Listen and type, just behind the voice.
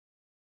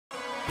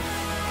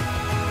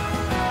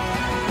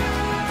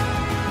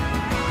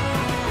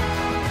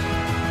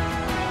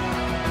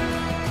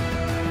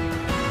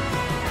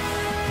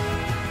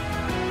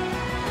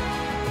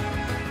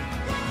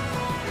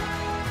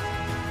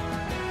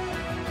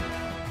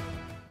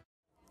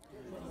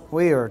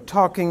We are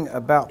talking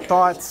about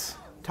thoughts,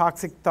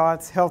 toxic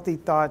thoughts, healthy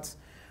thoughts,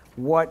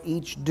 what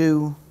each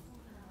do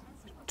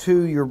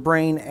to your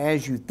brain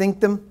as you think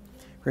them.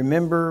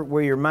 Remember,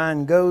 where your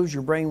mind goes,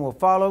 your brain will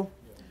follow.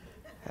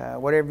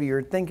 Whatever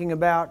you're thinking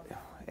about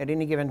at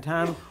any given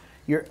time,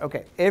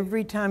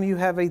 every time you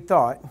have a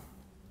thought,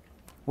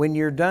 when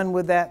you're done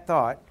with that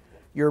thought,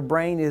 your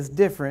brain is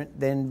different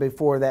than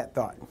before that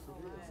thought.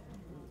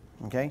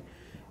 Okay?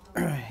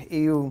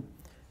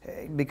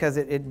 Because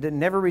it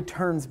never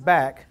returns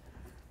back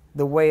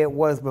the way it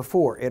was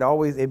before.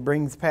 It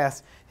brings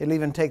past, it'll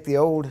even take the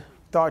old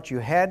thoughts you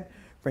had,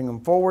 bring them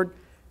forward,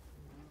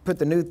 put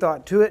the new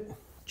thought to it,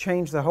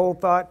 change the whole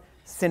thought,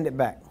 send it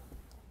back,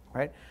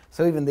 right?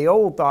 So even the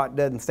old thought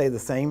doesn't stay the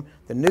same.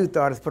 The new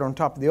thought is put on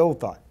top of the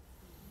old thought.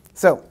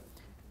 So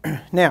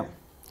now,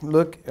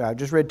 look, I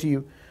just read to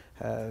you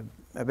a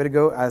bit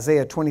ago,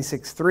 Isaiah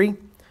 26:3.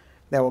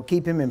 That will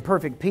keep him in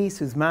perfect peace,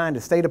 whose mind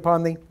is stayed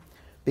upon thee,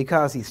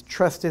 because he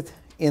trusteth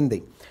in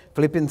thee.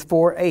 Philippians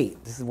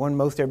 4:8. This is one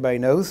most everybody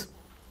knows.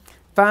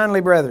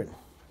 Finally, brethren,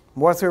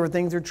 whatsoever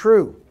things are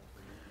true,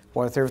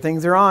 whatsoever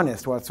things are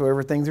honest,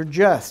 whatsoever things are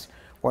just,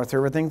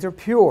 whatsoever things are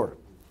pure,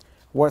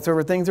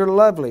 whatsoever things are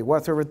lovely,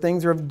 whatsoever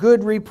things are of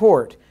good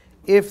report,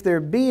 if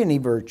there be any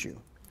virtue,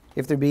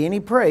 if there be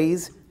any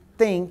praise,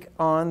 think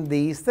on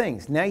these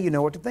things. Now you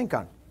know what to think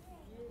on,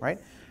 right?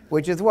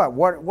 Which is what?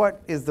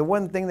 What is the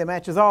one thing that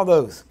matches all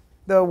those?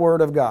 The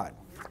Word of God.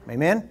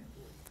 Amen?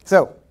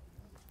 So,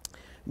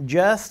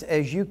 just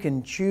as you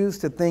can choose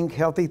to think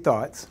healthy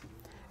thoughts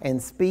and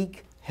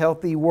speak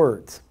healthy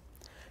words,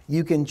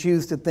 you can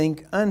choose to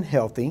think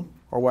unhealthy,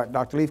 or what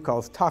Dr. Leaf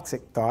calls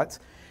toxic thoughts,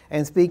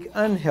 and speak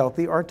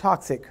unhealthy or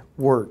toxic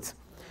words.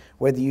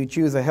 Whether you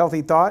choose a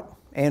healthy thought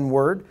and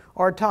word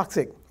or a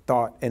toxic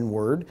thought and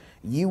word,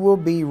 you will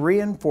be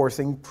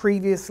reinforcing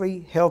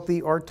previously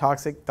healthy or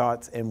toxic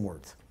thoughts and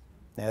words.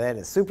 Now that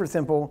is super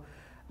simple,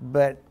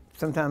 but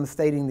sometimes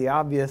stating the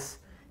obvious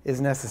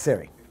is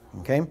necessary.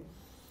 Okay?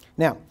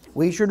 Now,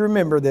 we should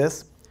remember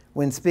this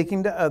when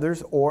speaking to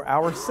others or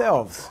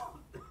ourselves.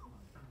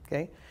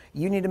 Okay?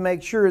 You need to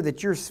make sure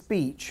that your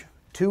speech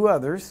to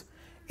others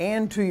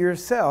and to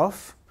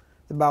yourself,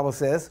 the Bible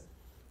says,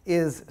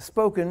 is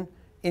spoken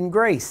in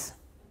grace.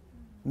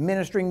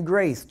 Ministering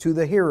grace to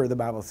the hearer, the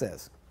Bible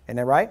says. Isn't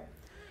that right?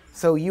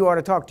 So you ought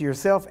to talk to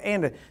yourself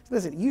and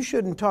listen, you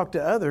shouldn't talk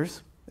to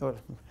others. I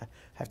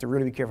have to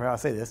really be careful how I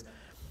say this.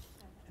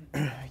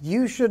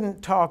 You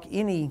shouldn't talk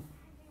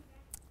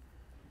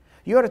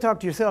you ought to talk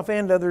to yourself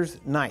and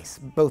others nice,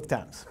 both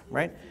times,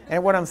 right?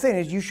 And what I'm saying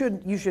is you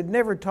should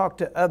never talk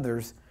to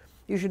others.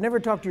 You should never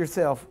talk to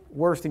yourself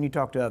worse than you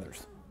talk to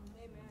others.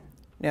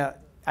 Now,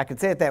 I could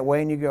say it that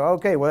way and you go,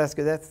 okay, well, that's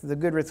good. That's the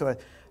good risk. So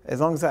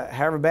as long as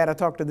however bad I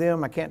talk to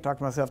them, I can't talk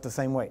to myself the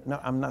same way. No,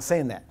 I'm not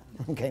saying that,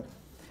 okay?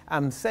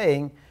 I'm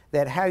saying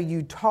that how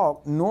you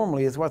talk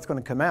normally is what's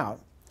going to come out.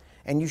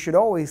 And you should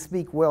always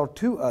speak well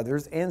to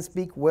others and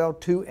speak well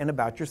to and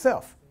about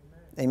yourself.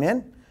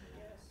 Amen?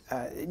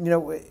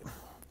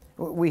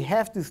 We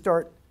have to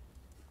start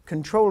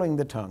controlling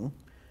the tongue,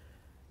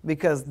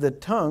 because the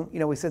tongue,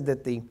 we said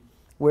that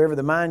wherever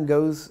the mind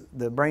goes,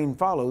 the brain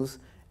follows,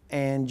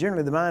 and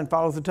generally the mind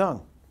follows the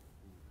tongue.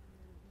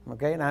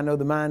 Okay? And I know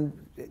the mind,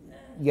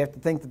 you have to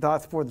think the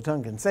thoughts before the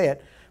tongue can say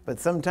it, but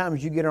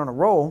sometimes you get on a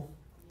roll,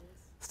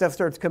 stuff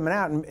starts coming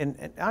out,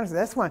 and honestly,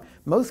 that's why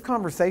most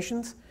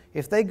conversations,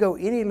 if they go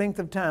any length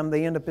of time,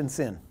 they end up in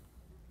sin.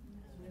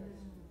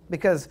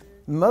 Because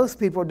most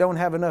people don't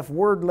have enough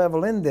word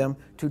level in them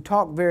to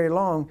talk very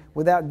long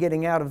without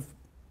getting out of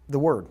the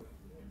word.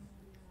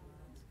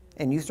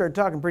 And you start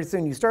talking pretty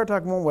soon. You start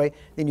talking one way,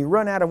 then you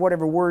run out of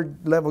whatever word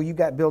level you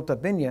got built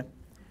up in you,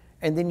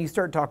 and then you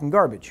start talking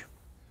garbage.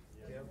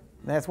 Yep.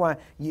 That's why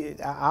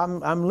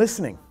I'm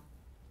listening,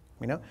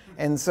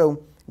 And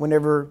so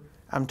whenever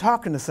I'm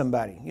talking to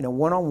somebody,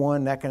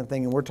 one-on-one, that kind of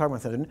thing, and we're talking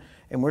about something,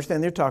 and we're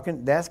standing there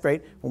talking, that's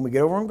great. When we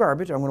get over on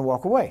garbage, I'm going to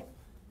walk away,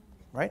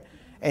 right?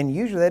 And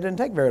usually that doesn't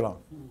take very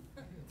long,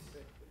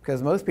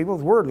 because most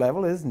people's word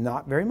level is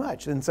not very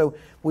much. And so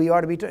we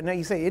ought to be, now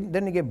you say,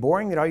 doesn't it get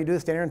boring that all you do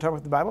is stand there and talk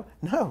about the Bible?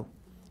 No.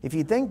 If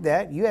you think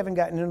that, you haven't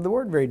gotten into the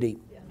Word very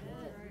deep.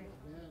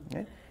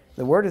 Okay?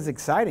 The Word is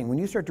exciting. When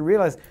you start to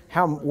realize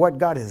what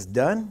God has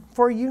done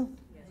for you,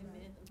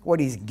 what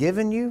He's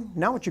given you,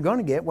 not what you're going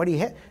to get, what He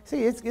has.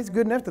 See, it's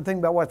good enough to think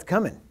about what's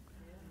coming.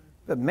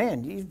 But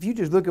man, if you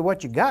just look at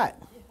what you got,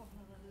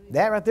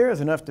 that right there is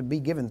enough to be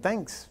giving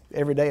thanks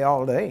every day,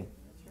 all day.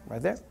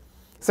 Right there.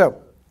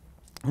 So,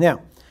 now,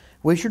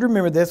 we should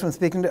remember this when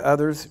speaking to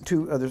others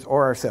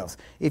or ourselves.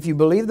 If you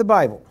believe the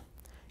Bible,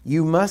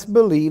 you must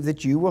believe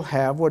that you will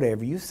have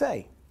whatever you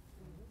say.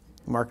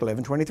 Mark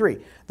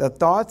 11:23. The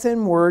thoughts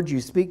and words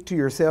you speak to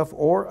yourself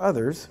or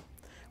others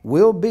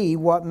will be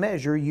what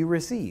measure you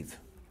receive.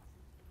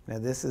 Now,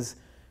 this is,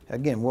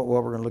 again, what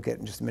we're going to look at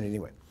in just a minute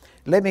anyway.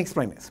 Let me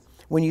explain this.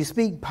 When you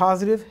speak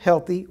positive,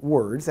 healthy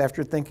words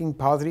after thinking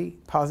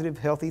positive,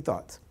 healthy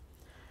thoughts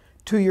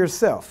to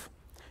yourself,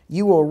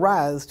 you will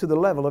rise to the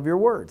level of your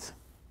words.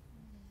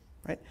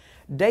 Right?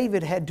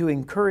 David had to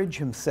encourage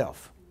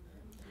himself.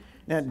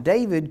 Now,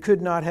 David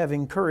could not have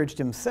encouraged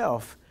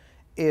himself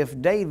if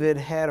David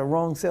had a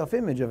wrong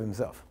self-image of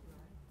himself,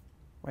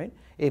 right?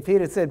 If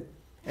he'd have said,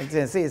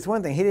 see, it's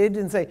one thing. He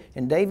didn't say,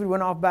 and David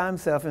went off by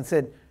himself and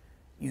said,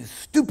 you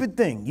stupid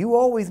thing. You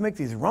always make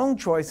these wrong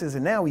choices,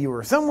 and now you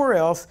were somewhere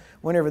else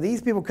whenever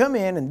these people come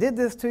in and did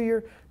this to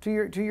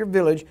your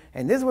village,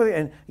 and this was,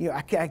 and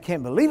I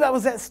can't believe I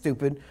was that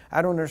stupid.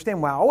 I don't understand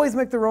why I always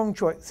make the wrong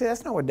choice. See,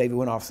 that's not what David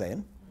went off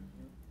saying.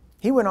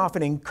 He went off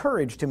and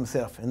encouraged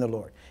himself in the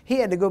Lord. He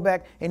had to go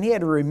back and he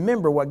had to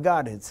remember what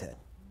God had said,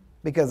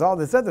 because all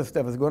this other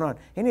stuff was going on.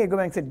 And he had to go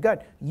back and say,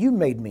 God, you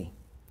made me.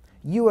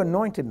 You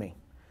anointed me.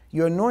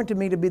 You anointed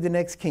me to be the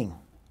next king.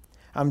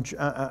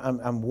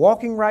 I'm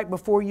walking right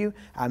before you.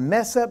 I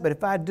mess up, but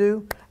if I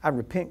do, I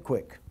repent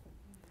quick.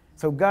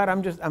 So God,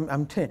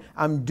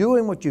 I'm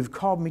doing what you've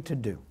called me to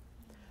do.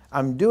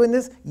 I'm doing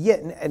this, yet,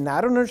 and I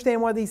don't understand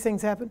why these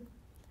things happen,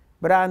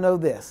 but I know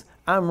this.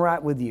 I'm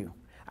right with you.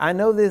 I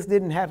know this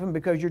didn't happen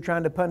because you're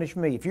trying to punish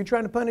me. If you're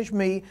trying to punish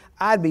me,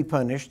 I'd be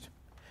punished,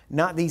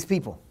 not these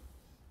people.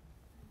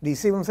 Do you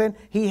see what I'm saying?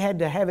 He had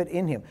to have it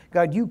in him.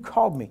 God, you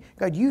called me.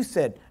 God, you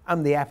said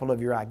I'm the apple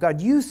of your eye. God,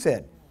 you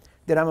said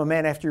that I'm a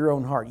man after your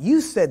own heart.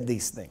 You said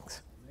these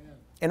things. Amen.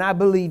 And I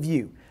believe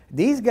you.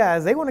 These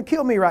guys, they want to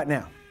kill me right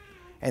now.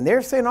 And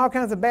they're saying all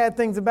kinds of bad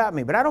things about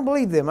me, but I don't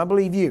believe them. I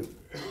believe you.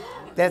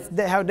 That's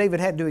how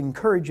David had to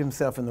encourage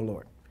himself in the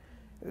Lord.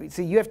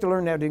 See, you have to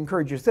learn how to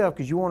encourage yourself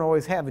because you won't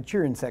always have a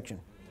cheering section.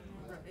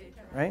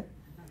 Right?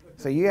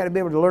 So you got to be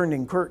able to learn to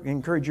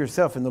encourage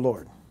yourself in the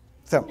Lord.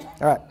 So,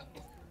 all right.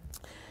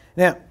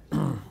 Now,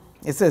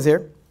 it says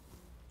here,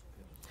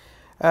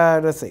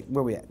 let's see,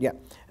 where are we at? Yeah.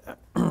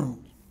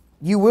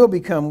 You will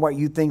become what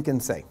you think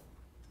and say.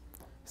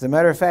 As a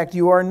matter of fact,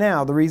 you are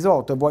now the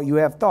result of what you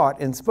have thought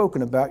and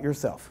spoken about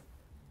yourself.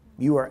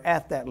 You are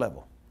at that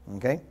level,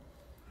 okay?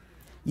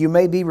 You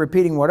may be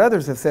repeating what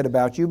others have said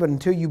about you, but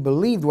until you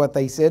believed what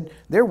they said,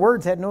 their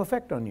words had no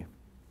effect on you.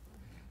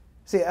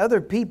 See,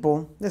 other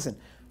people, listen,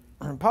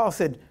 Paul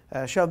said,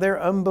 shall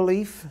their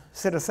unbelief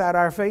set aside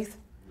our faith?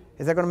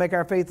 Is that going to make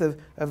our faith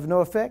of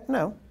no effect?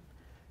 No.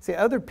 See,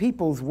 other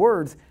people's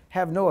words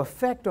have no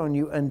effect on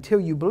you until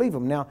you believe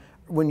them. Now,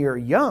 when you're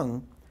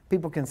young,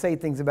 people can say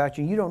things about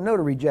you. You don't know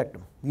to reject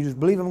them. You just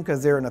believe them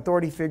because they're an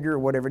authority figure or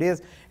whatever it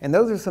is. And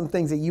those are some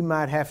things that you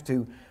might have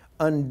to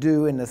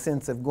undo in the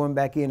sense of going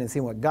back in and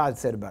seeing what God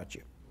said about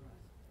you.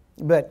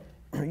 But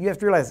you have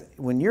to realize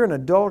when you're an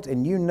adult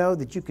and you know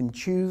that you can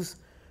choose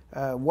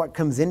what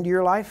comes into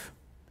your life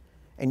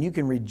and you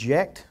can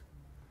reject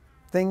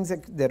things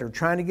that are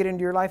trying to get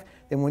into your life,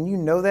 then when you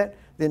know that,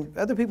 then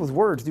other people's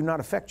words do not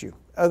affect you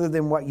other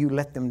than what you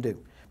let them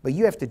do. But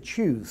you have to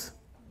choose.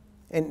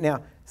 And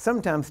now,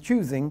 sometimes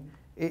choosing,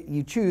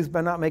 you choose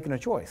by not making a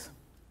choice.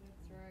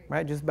 That's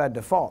right? Just by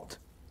default.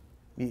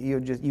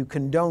 You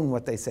condone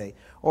what they say.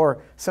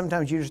 Or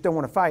sometimes you just don't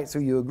want to fight, so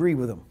you agree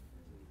with them.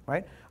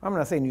 Right? I'm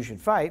not saying you should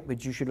fight,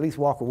 but you should at least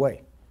walk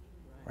away.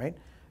 Right?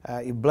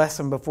 You bless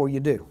them before you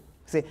do.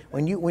 See,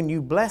 when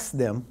you bless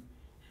them,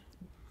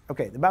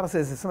 okay, the Bible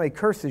says if somebody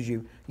curses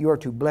you, you are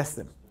to bless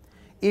them.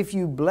 If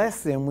you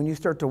bless them when you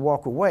start to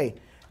walk away,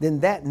 then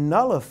that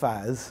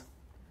nullifies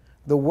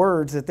the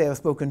words that they have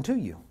spoken to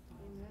you.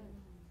 Amen.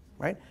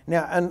 Right?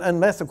 Now,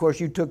 unless, of course,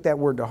 you took that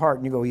word to heart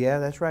and you go, yeah,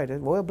 that's right.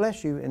 Well,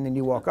 bless you, and then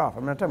you walk off.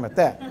 I'm not talking about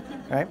that.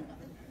 Right?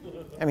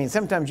 I mean,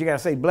 sometimes you got to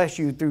say bless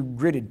you through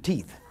gritted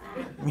teeth.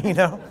 You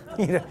know?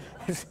 It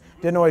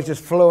doesn't always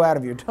just flow out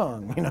of your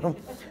tongue, you know?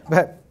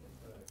 But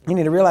you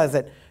need to realize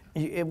that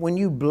when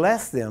you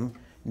bless them,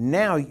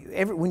 now,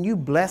 when you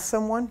bless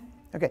someone,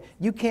 okay,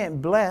 you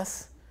can't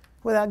bless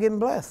without getting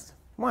blessed.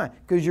 Why?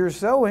 Because you're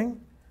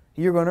sowing,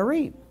 you're going to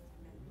reap.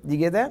 Do you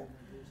get that?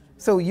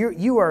 So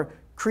you are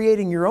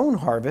creating your own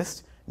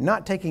harvest,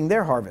 not taking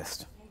their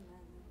harvest.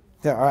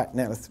 So, all right,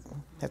 now let's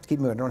have to keep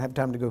moving. I don't have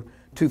time to go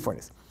too far.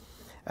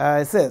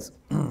 It says,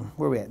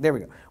 where are we at? There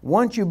we go.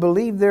 Once you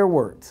believe their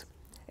words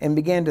and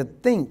began to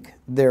think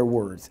their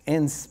words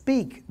and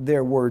speak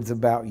their words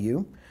about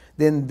you,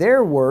 then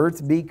their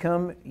words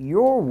become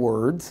your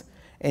words,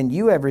 and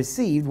you have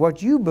received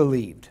what you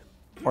believed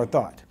or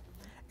thought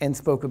and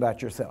spoke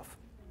about yourself.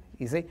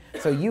 You see?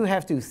 So you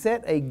have to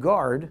set a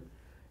guard.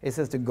 It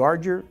says to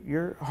guard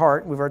your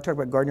heart. We've already talked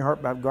about guarding your heart,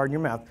 about guarding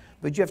your mouth.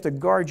 But you have to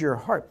guard your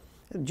heart.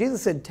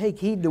 Jesus said, take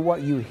heed to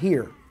what you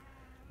hear.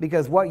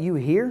 Because what you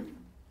hear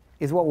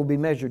is what will be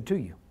measured to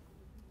you.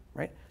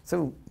 Right?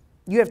 So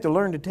you have to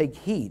learn to take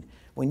heed.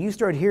 When you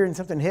start hearing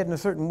something heading a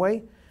certain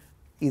way,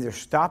 either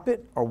stop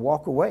it or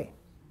walk away.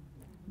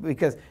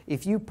 Because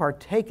if you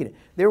partake in it,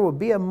 there will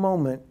be a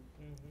moment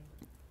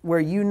where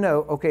you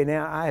know, okay,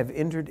 now I have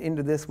entered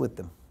into this with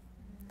them.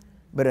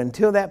 But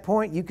until that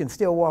point, you can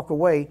still walk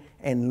away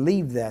and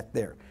leave that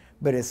there.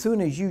 But as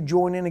soon as you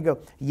join in and go,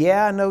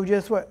 yeah, I know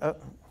just what,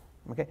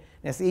 okay.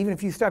 Now, see, even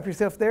if you stop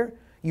yourself there,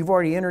 you've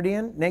already entered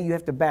in. Now you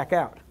have to back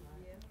out.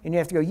 And you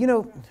have to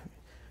go,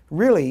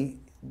 really,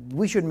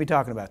 we shouldn't be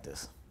talking about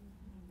this.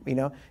 If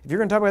you're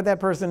going to talk about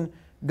that person,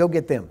 go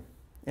get them.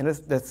 And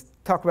let's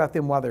talk about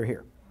them while they're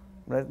here.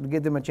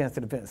 Give them a chance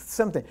to defend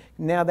something.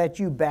 Now that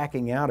you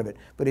backing out of it.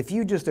 But if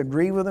you just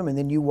agree with them and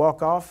then you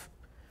walk off,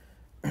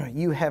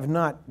 you have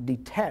not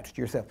detached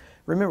yourself.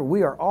 Remember,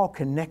 we are all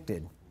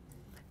connected.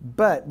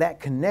 But that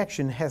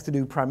connection has to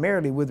do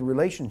primarily with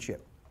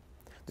relationship.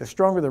 The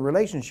stronger the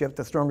relationship,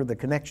 the stronger the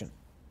connection.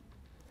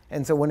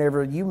 And so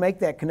whenever you make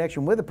that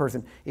connection with a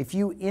person, if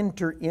you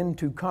enter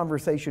into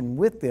conversation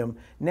with them,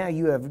 now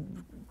you have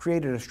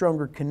created a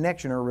stronger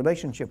connection or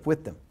relationship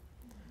with them.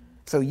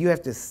 So you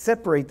have to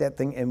separate that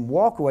thing and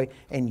walk away,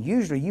 and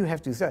usually you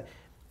have to say,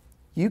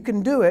 you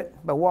can do it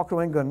by walking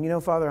away and going, you know,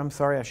 Father, I'm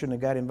sorry I shouldn't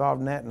have got involved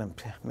in that, and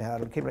I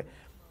don't care.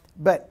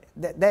 But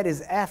that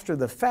is after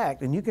the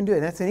fact, and you can do it.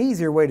 That's an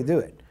easier way to do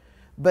it.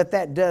 But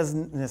that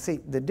doesn't, see,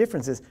 the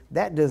difference is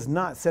that does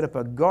not set up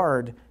a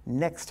guard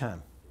next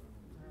time.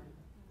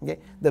 Okay?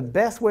 The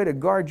best way to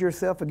guard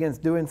yourself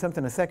against doing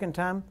something a second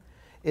time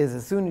is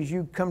as soon as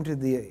you come to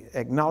the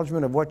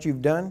acknowledgement of what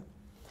you've done,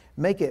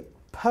 make it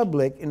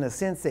public in the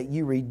sense that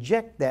you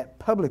reject that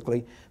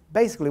publicly.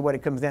 Basically what it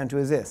comes down to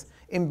is this: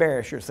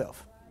 embarrass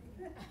yourself,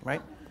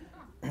 right?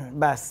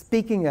 By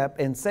speaking up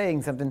and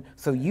saying something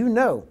so you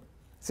know.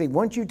 See,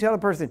 once you tell a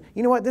person,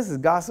 you know what, this is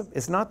gossip,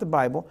 it's not the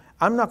Bible,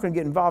 I'm not going to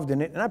get involved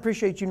in it, and I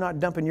appreciate you not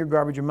dumping your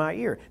garbage in my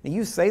ear. Now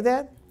you say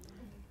that,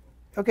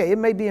 okay, it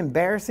may be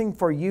embarrassing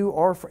for you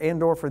or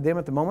for them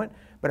at the moment,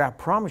 but I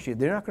promise you,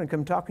 they're not going to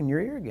come talk in your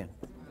ear again.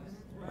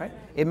 Right?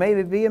 It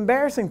may be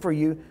embarrassing for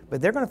you,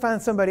 but they're going to find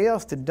somebody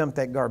else to dump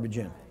that garbage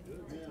in.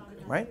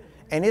 Right?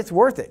 And it's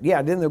worth it.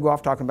 Yeah, then they'll go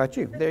off talking about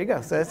you. There you go.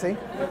 So, see?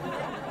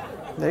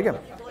 There you go.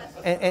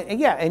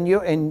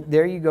 And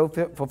there you go,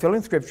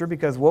 fulfilling Scripture,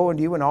 because woe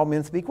unto you when all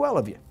men speak well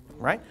of you.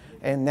 Right?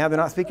 And now they're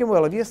not speaking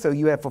well of you, so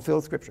you have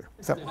fulfilled Scripture.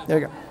 So, there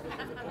you go.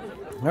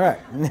 All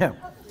right. Now,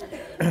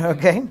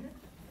 okay.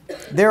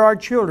 There are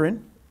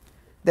children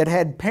that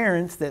had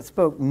parents that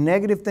spoke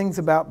negative things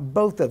about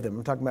both of them.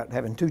 I'm talking about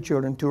having two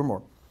children, two or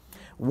more.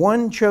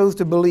 One chose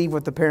to believe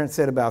what the parents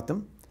said about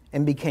them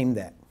and became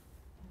that.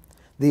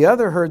 The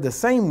other heard the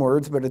same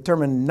words but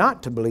determined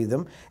not to believe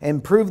them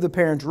and proved the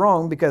parents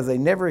wrong because they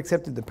never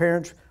accepted the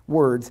parents'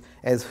 words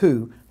as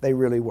who they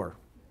really were.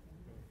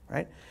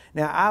 Right?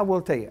 Now, I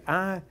will tell you,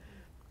 I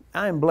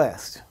am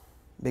blessed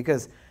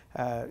because,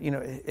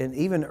 in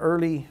even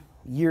early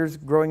years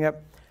growing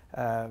up,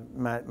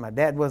 my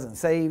dad wasn't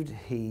saved.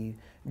 He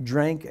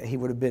drank. He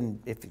would have been,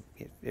 if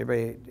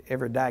everybody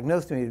ever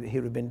diagnosed him, he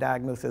would have been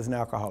diagnosed as an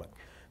alcoholic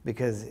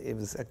because it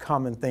was a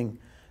common thing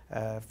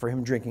for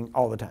him drinking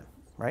all the time,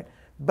 right?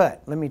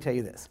 But let me tell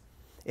you this.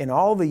 In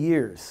all the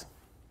years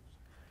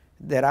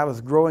that I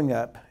was growing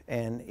up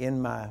and in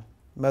my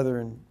mother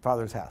and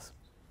father's house,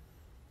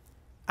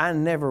 I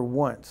never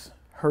once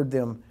heard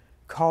them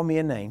call me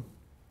a name,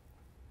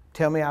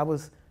 tell me I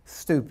was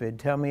stupid,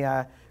 tell me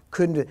I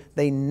couldn't do.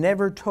 They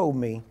never told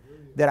me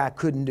that I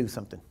couldn't do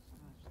something.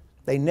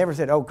 They never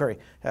said, "Oh, Curry,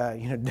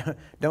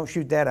 don't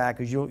shoot that eye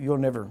because you'll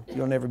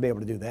never be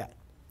able to do that."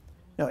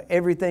 No,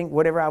 everything,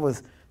 whatever I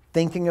was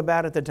thinking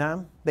about at the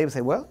time, they would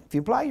say, "Well, if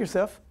you apply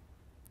yourself,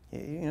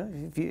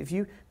 if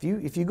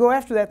you go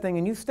after that thing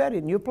and you study it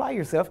and you apply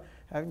yourself,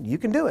 you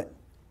can do it."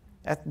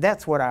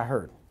 That's what I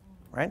heard,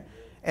 right?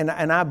 And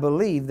I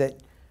believe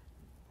that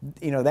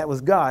that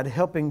was God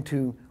helping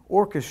to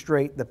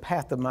orchestrate the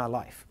path of my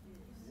life,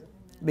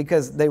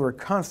 because they were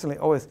constantly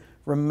always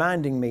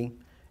reminding me.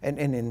 And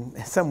in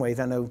some ways,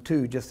 I know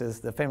too, just as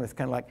the family's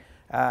kind of like,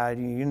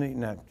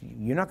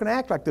 you're not going to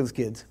act like those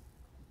kids.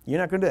 You're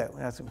not going to do it.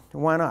 I said,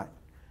 why not?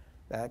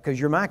 Because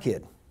you're my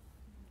kid,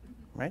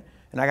 right?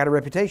 And I got a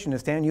reputation to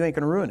stand. You ain't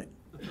going to ruin it,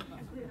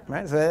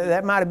 right? So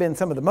that might have been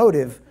some of the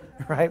motive,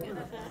 right?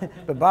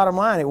 But bottom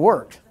line, it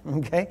worked,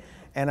 okay?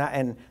 Well,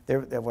 I'm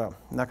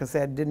not going to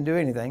say I didn't do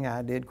anything.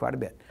 I did quite a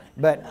bit,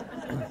 but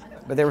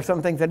there were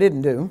some things I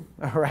didn't do,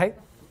 all right?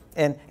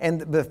 And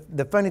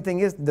the funny thing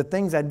is, the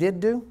things I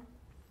did do,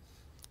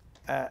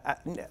 I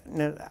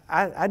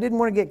didn't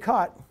want to get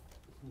caught,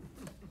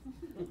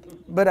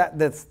 but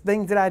the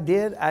things that I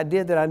did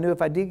that I knew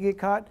if I did get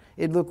caught,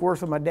 it'd look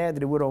worse on my dad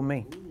than it would on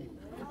me.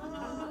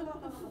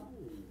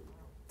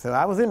 So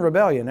I was in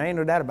rebellion. I ain't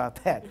no doubt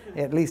about that,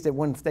 at least at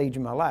one stage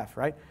in my life,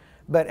 right?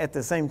 But at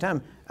the same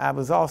time, I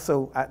was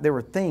also, there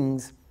were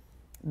things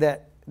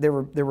that, there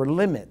were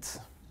limits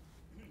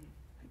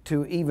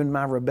to even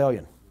my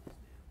rebellion,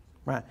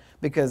 right?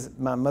 Because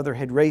my mother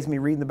had raised me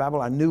reading the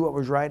Bible. I knew what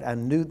was right. I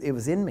knew it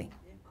was in me.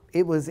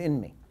 It was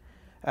in me.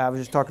 I was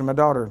just talking to my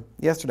daughter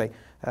yesterday.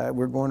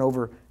 We're going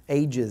over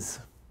ages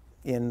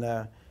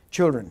in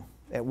children,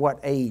 at what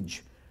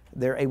age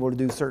they're able to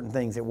do certain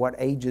things, at what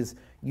ages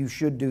you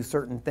should do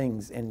certain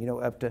things, and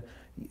up to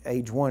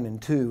age 1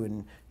 and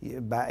 2,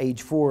 and by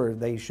age 4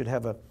 they should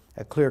have a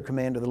clear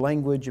command of the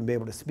language and be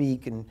able to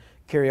speak and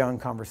carry on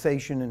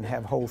conversation and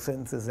have whole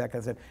sentences, that kind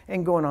of stuff,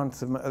 and going on to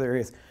some other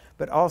areas.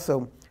 But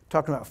also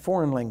talking about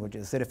foreign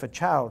languages, that if a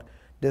child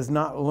does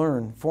not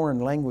learn foreign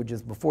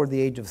languages before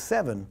the age of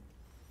 7,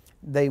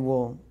 they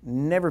will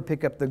never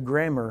pick up the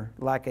grammar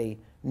like a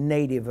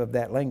native of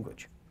that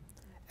language.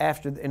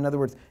 In other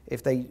words,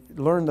 if they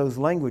learn those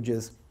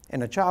languages,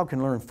 and a child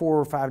can learn 4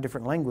 or 5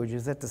 different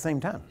languages at the same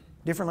time,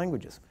 different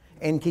languages,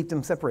 and keep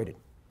them separated.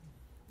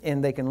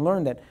 And they can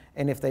learn that.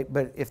 And if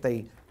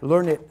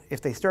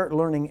they start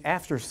learning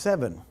after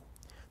 7,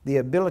 the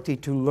ability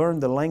to learn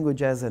the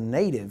language as a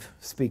native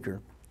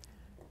speaker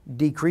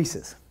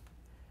decreases.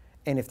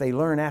 And if they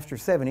learn after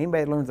 7,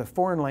 anybody that learns a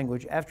foreign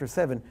language after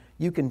 7,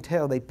 you can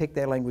tell they picked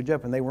that language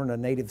up and they weren't a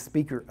native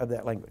speaker of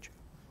that language,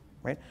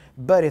 right?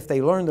 But if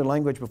they learn the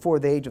language before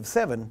the age of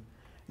 7,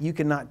 you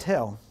cannot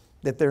tell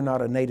that they're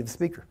not a native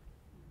speaker,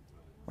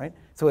 right?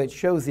 So it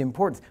shows the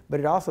importance, but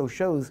it also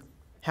shows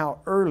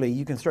how early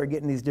you can start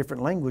getting these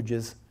different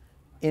languages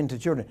into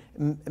children.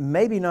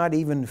 Maybe not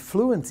even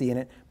fluency in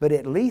it, but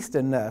at least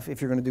enough,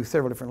 if you're going to do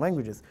several different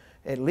languages,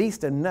 at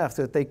least enough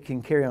so that they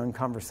can carry on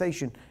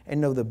conversation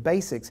and know the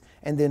basics,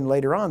 and then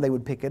later on they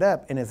would pick it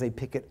up, and as they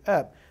pick it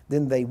up,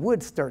 then they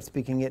would start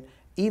speaking it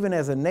even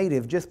as a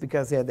native just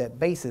because they had that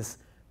basis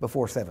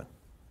before 7,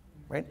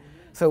 right?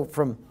 So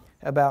from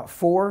about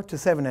 4 to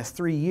 7, that's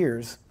 3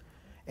 years,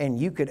 and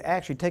you could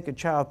actually take a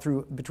child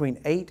through between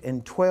 8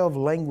 and 12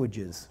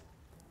 languages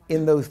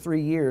in those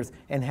 3 years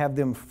and have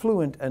them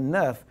fluent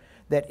enough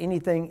that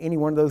any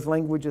one of those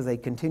languages they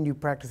continue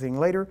practicing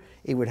later,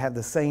 it would have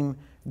the same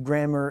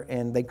grammar,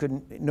 and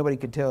nobody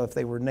could tell if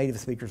they were native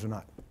speakers or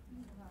not,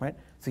 right?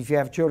 So if you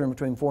have children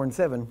between 4 and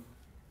 7,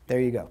 there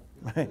you go.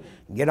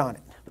 Get on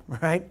it,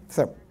 right?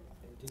 So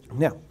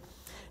now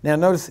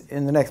notice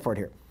in the next part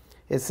here,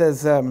 it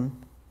says,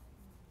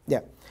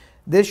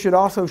 this should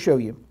also show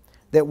you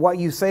that what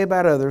you say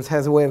about others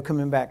has a way of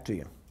coming back to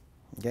you.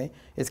 Okay?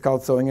 It's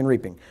called sowing and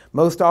reaping.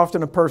 Most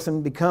often a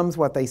person becomes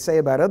what they say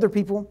about other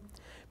people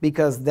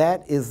because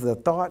that is the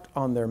thought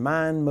on their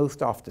mind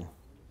most often.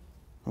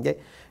 Okay?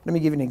 Let me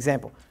give you an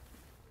example.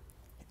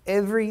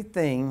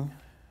 Everything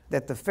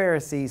that the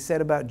Pharisees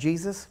said about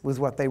Jesus was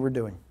what they were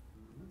doing.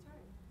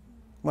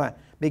 Why?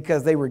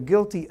 Because they were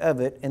guilty of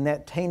it, and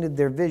that tainted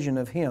their vision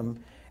of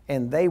him,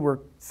 and they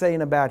were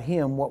saying about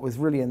him what was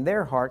really in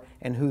their heart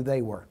and who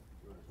they were.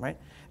 Right?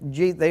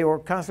 They were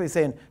constantly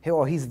saying, hey,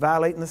 well, he's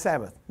violating the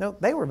Sabbath. No,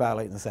 they were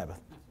violating the Sabbath.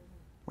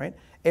 Right?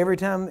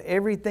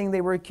 Everything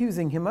they were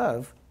accusing him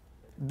of,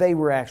 they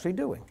were actually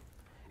doing.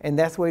 And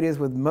that's the way it is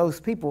with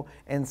most people.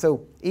 And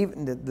so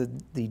even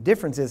the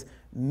difference is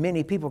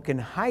many people can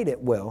hide it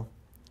well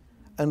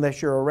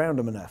unless you're around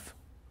them enough.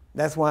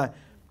 That's why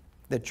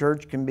the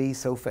church can be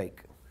so fake.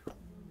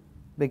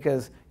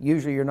 Because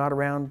usually you're not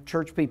around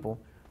church people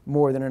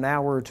more than an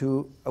hour or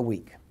two a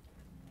week.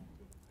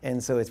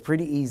 And so it's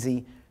pretty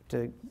easy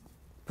to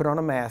put on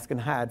a mask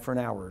and hide for an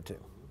hour or two,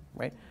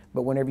 right?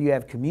 But whenever you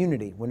have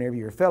community, whenever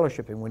you're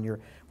fellowshipping,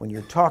 when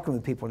you're talking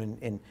with people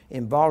and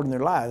involved in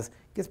their lives,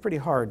 it gets pretty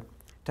hard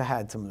to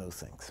hide some of those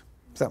things.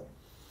 So,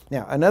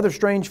 now, another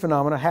strange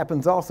phenomena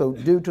happens also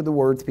due to the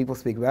words people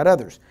speak about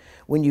others.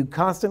 When you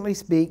constantly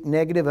speak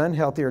negative,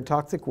 unhealthy, or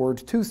toxic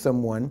words to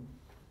someone,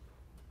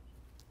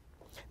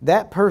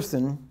 that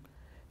person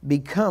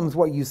becomes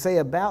what you say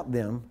about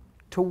them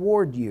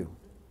toward you.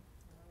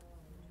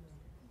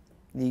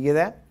 Do you get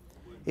that?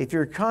 If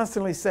you're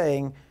constantly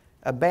saying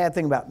a bad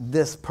thing about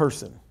this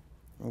person,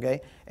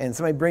 okay, and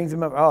somebody brings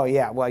them up, oh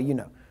yeah, well, you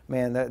know,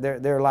 man,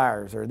 they're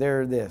liars, or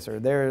they're this, or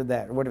they're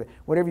that, or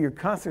whatever you're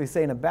constantly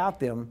saying about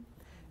them,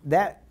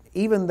 that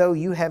even though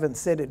you haven't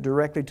said it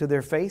directly to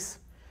their face,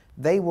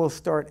 they will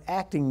start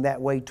acting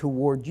that way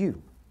toward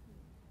you,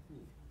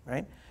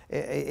 right?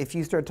 If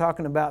you start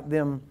talking about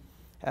them,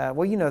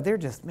 well, you know, they're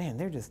just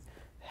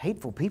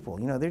hateful people.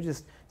 You know, they're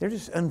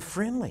just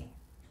unfriendly.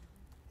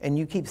 And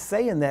you keep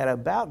saying that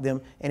about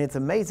them, and it's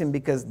amazing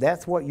because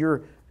that's what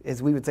you're,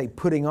 as we would say,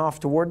 putting off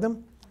toward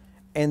them.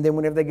 And then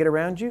whenever they get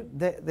around you,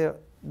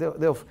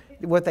 they'll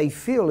what they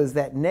feel is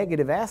that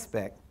negative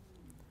aspect,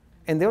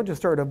 and they'll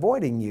just start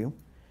avoiding you.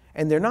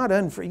 And they're not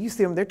you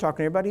see them, they're talking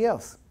to everybody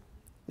else.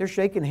 They're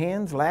shaking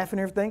hands, laughing,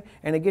 and everything,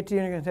 and they get to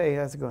you and they're going to tell you,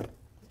 how's it going?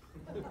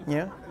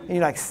 Yeah, and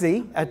you're like,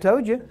 see, I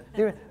told you.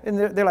 And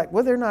they're like,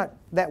 well, they're not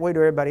that way to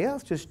everybody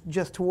else,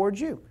 just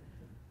towards you.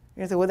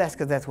 And you say, well, that's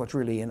because that's what's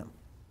really in them.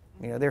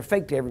 You know, they're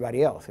fake to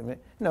everybody else.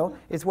 No,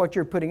 it's what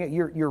you're putting in.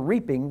 You're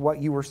reaping what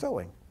you were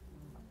sowing.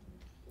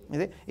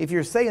 If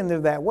you're saying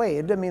they're that way,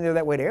 it doesn't mean they're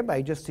that way to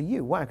everybody, just to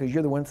you. Why? Because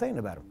you're the one saying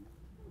about them.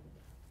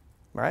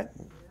 All right?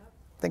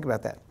 Think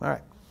about that. All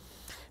right.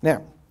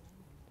 Now,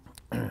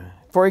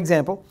 for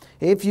example,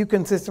 if you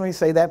consistently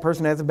say that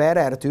person has a bad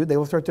attitude, they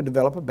will start to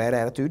develop a bad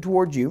attitude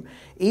towards you,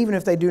 even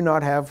if they do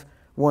not have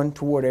one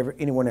toward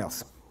anyone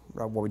else.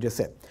 What we just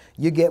said.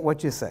 You get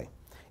what you say.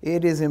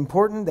 It is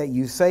important that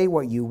you say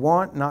what you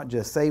want, not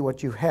just say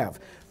what you have.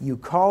 You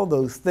call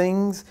those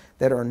things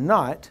that are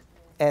not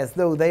as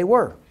though they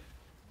were.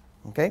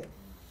 Okay?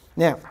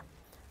 Now,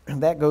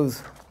 that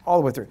goes all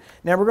the way through.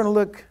 Now we're going to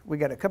look, we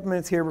got a couple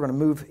minutes here, we're going to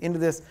move into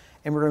this,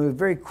 and we're going to move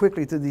very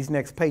quickly through these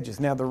next pages.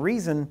 Now the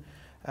reason,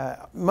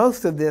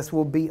 most of this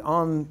will be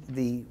on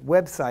the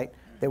website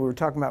that we were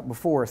talking about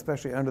before,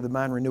 especially under the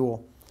Mind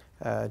Renewal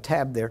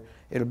tab there.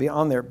 It'll be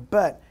on there,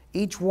 but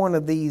each one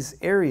of these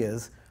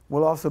areas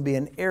will also be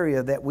an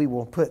area that we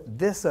will put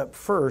this up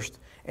first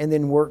and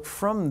then work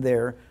from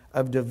there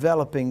of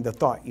developing the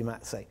thought, you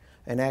might say.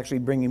 and actually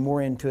bringing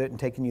more into it and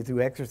taking you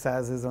through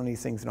exercises on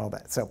these things and all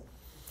that. So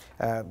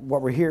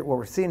what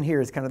we're seeing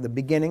here is kind of the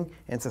beginning,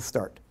 and it's a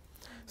start.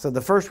 So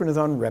the first one is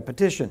on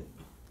repetition.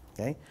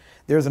 Okay?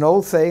 There's an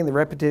old saying, the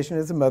repetition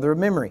is the mother of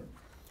memory.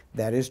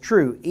 That is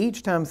true.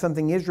 Each time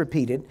something is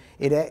repeated,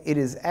 it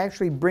is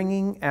actually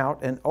bringing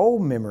out an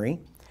old memory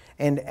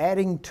and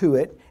adding to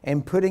it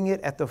and putting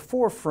it at the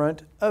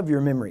forefront of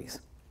your memories.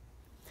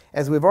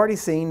 As we've already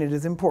seen, it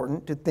is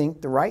important to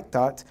think the right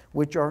thoughts,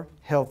 which are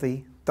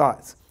healthy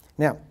thoughts.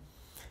 Now,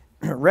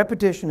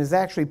 repetition is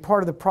actually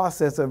part of the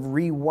process of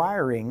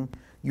rewiring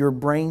your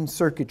brain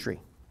circuitry.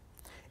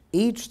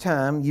 Each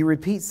time you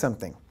repeat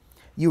something,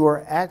 you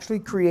are actually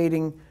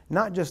creating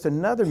not just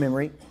another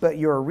memory, but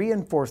you're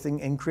reinforcing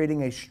and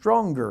creating a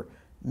stronger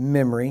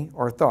memory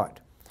or thought.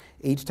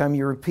 Each time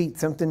you repeat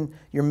something,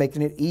 you're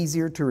making it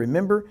easier to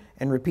remember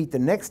and repeat the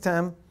next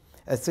time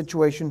a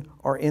situation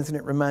or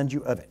incident reminds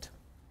you of it.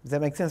 Does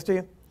that make sense to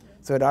you?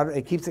 So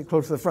it keeps it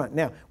close to the front.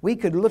 Now, we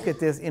could look at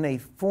this in a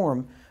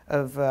form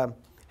of,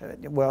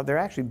 well, they're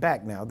actually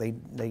back now.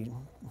 They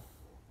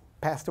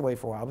passed away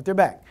for a while, but they're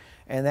back.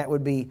 And that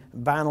would be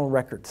vinyl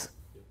records,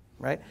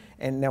 right?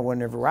 And now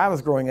whenever I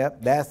was growing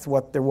up, that's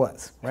what there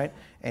was, right?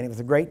 And it was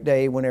a great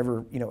day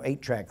whenever,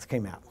 8 tracks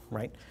came out,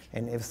 right?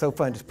 And it was so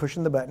fun just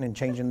pushing the button and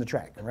changing the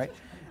track, right?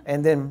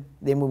 And then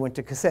we went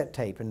to cassette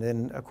tape, and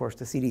then, of course,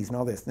 the CDs and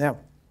all this. Now,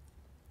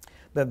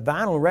 but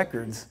vinyl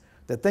records,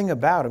 the thing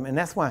about them, and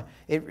that's why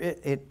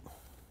the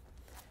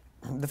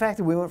fact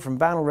that we went from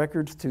vinyl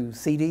records to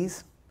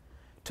CDs,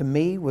 to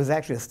me, was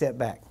actually a step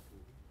back,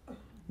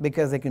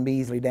 because they can be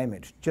easily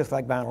damaged, just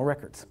like vinyl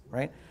records,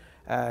 right?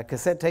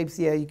 Cassette tapes,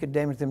 yeah, you could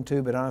damage them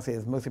too, but honestly,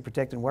 it's mostly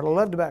protected. What I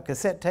loved about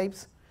cassette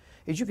tapes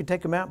is you could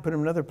take them out and put them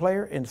in another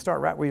player and start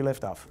right where you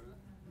left off,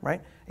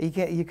 right? You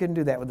couldn't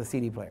do that with a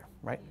CD player,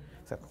 right?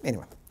 So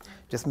anyway,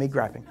 just me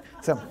griping.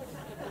 So,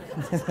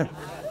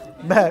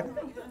 but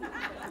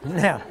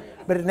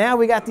now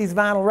we got these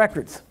vinyl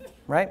records,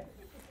 right?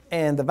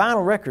 And the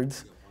vinyl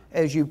records,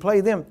 as you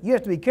play them, you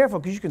have to be careful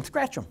because you can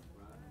scratch them.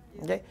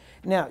 Okay?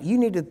 Now, you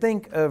need to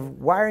think of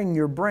wiring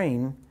your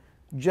brain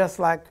just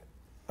like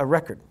a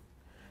record,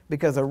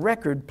 because a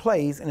record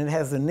plays and it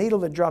has a needle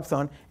that drops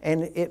on,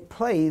 and it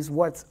plays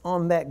what's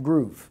on that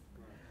groove.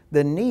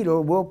 The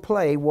needle will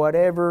play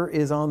whatever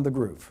is on the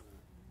groove,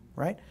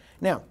 right?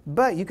 Now,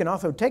 but you can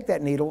also take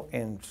that needle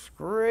and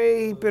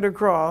scrape it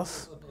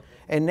across,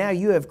 and now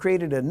you have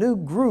created a new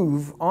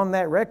groove on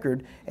that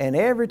record, and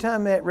every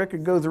time that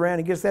record goes around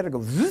and gets that, it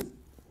goes zip,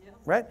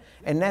 right?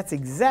 And that's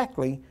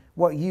exactly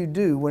what you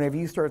do whenever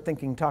you start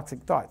thinking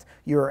toxic thoughts.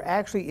 You're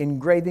actually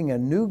engraving a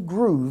new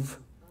groove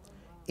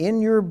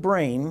in your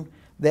brain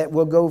that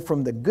will go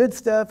from the good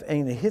stuff,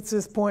 and it hits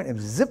this point and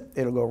zip,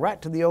 it'll go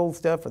right to the old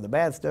stuff or the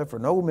bad stuff or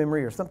an old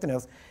memory or something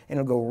else, and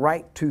it'll go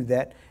right to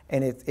that.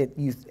 And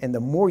and the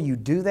more you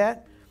do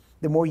that,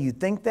 the more you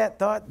think that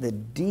thought, the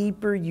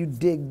deeper you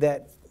dig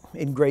that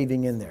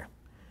engraving in there.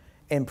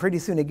 And pretty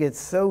soon it gets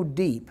so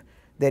deep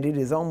that it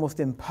is almost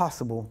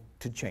impossible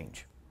to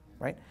change,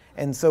 right?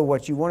 And so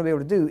what you want to be able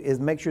to do is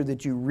make sure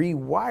that you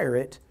rewire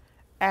it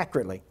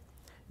accurately.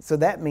 So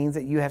that means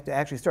that you have to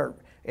actually start,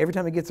 every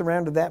time it gets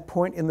around to that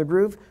point in the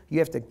groove, you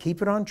have to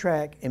keep it on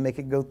track and make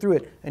it go through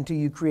it until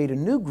you create a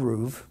new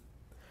groove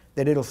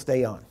that it'll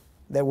stay on,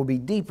 that will be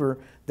deeper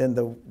than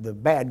the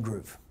bad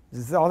groove.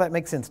 Does all that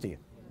make sense to you?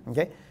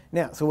 Okay?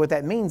 Now, so what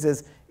that means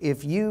is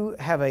if you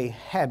have a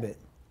habit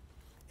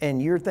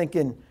and you're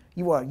thinking,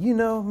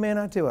 man,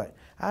 I tell you what,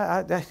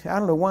 I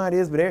don't know why it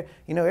is, but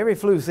every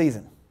flu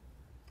season,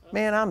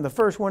 man, I'm the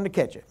first one to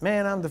catch it.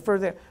 Man, I'm the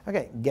first there.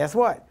 Okay, guess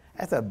what?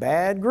 That's a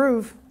bad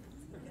groove.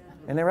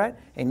 Isn't that right?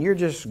 And you're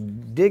just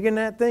digging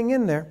that thing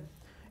in there.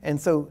 And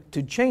so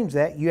to change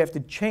that, you have to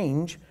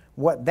change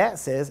what that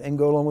says and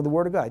go along with the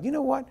Word of God. You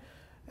know what?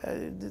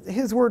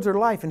 His words are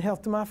life and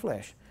health to my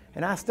flesh.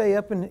 And I stay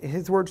up, and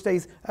His Word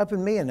stays up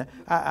in me, and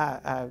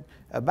I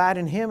abide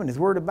in Him, and His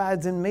Word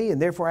abides in me,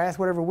 and therefore I ask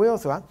whatever will.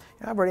 So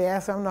I've already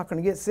asked, I'm not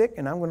going to get sick,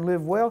 and I'm going to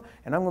live well,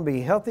 and I'm going to be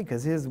healthy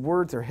because His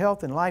words are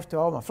health and life to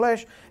all my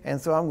flesh,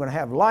 and so I'm going to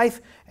have life.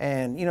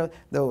 And,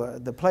 though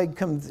the plague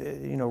comes,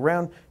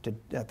 around to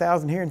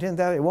 1,000 here and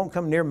 10,000, it won't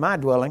come near my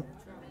dwelling,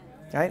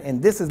 right?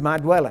 And this is my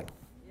dwelling,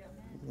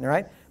 all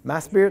right? My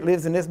spirit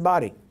lives in this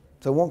body.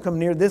 So it won't come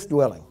near this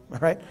dwelling, all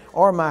right?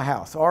 Or my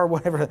house, or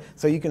whatever.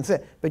 So you can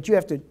say, but you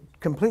have to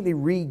completely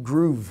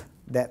re-groove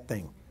that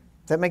thing.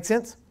 Does that make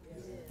sense?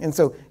 Yes. And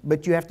so,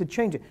 but you have to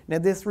change it. Now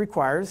this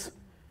requires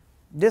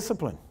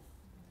discipline.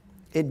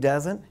 It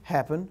doesn't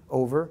happen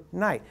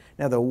overnight.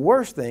 Now the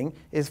worst thing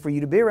is for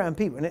you to be around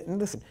people, and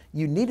listen,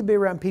 you need to be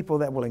around people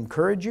that will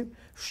encourage you,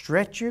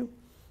 stretch you,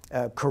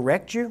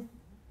 correct you.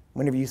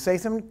 Whenever you say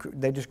something,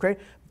 they just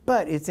correct.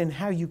 But it's in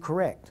how you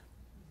correct.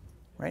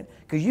 Right?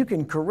 Because you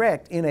can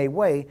correct in a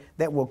way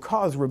that will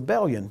cause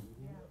rebellion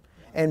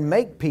and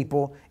make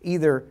people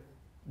either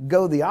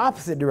go the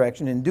opposite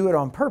direction and do it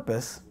on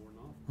purpose,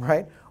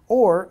 right?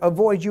 Or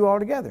avoid you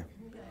altogether.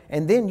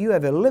 And then you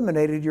have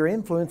eliminated your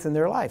influence in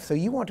their life. So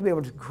you want to be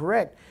able to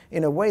correct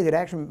in a way that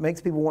actually makes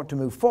people want to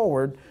move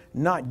forward,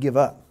 not give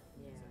up.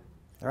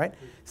 All right?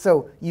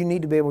 So you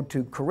need to be able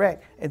to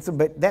correct. And so,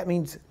 but that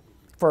means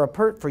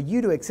for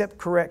you to accept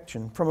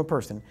correction from a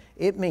person,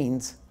 it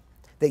means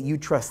that you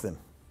trust them.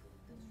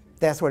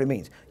 That's what it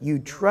means. You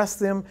trust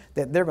them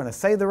that they're going to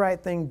say the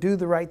right thing, do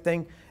the right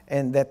thing,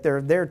 and that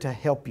they're there to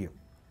help you,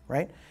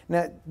 right?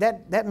 Now,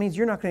 that means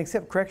you're not going to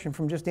accept correction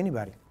from just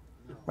anybody,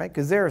 right?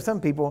 Because there are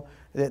some people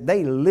that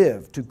they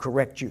live to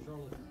correct you,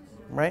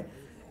 right?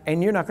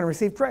 And you're not going to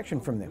receive correction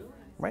from them,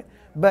 right?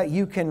 But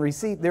you can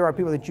receive, there are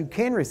people that you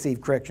can receive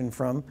correction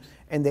from,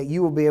 and that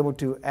you will be able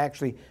to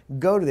actually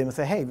go to them and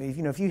say, hey,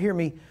 if you hear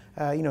me,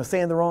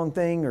 saying the wrong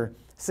thing or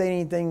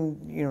saying anything,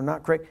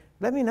 not correct,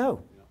 let me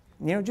know.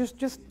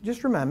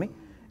 Just remind me.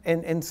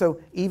 And so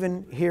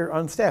even here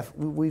on staff,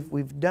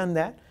 we've done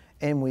that,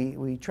 and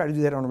we try to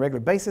do that on a regular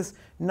basis,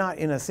 not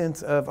in a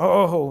sense of,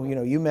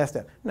 you messed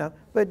up. No,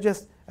 but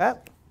just,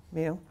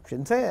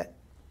 shouldn't say that.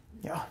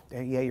 Oh,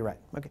 yeah, you're right.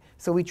 Okay.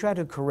 So we try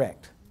to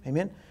correct.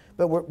 Amen?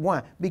 But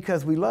why?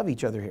 Because we love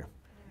each other here.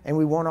 And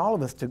we want all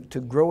of us to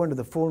grow into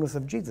the fullness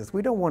of Jesus.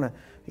 We don't want to,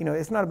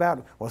 it's not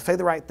about, say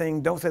the right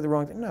thing, don't say the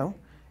wrong thing. No.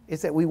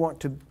 It's that we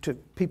want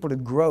people to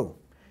grow.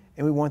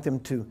 And we want them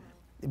to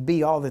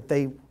be all that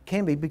they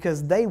can be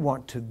because they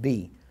want to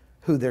be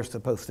who they're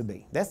supposed to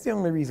be. That's the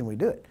only reason we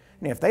do it.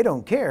 And if they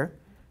don't care,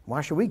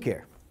 why should we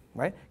care,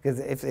 right? Because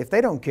if they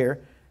don't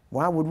care,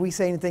 why would we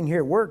say anything here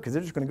at work? Because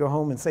they're just going to go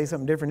home and say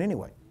something different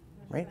anyway,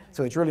 right?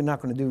 So it's really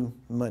not going to do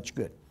much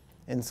good.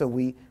 And so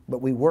we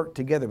work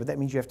together, but that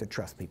means you have to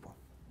trust people.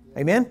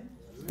 Amen?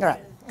 All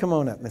right, come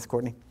on up, Miss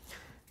Courtney.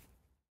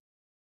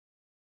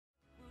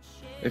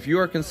 If you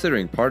are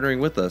considering partnering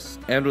with us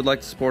and would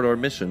like to support our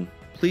mission,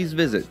 please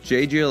visit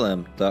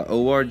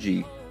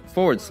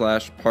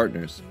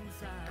jglm.org/partners.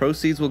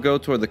 Proceeds will go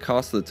toward the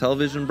cost of the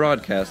television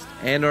broadcast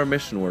and our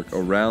mission work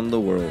around the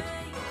world.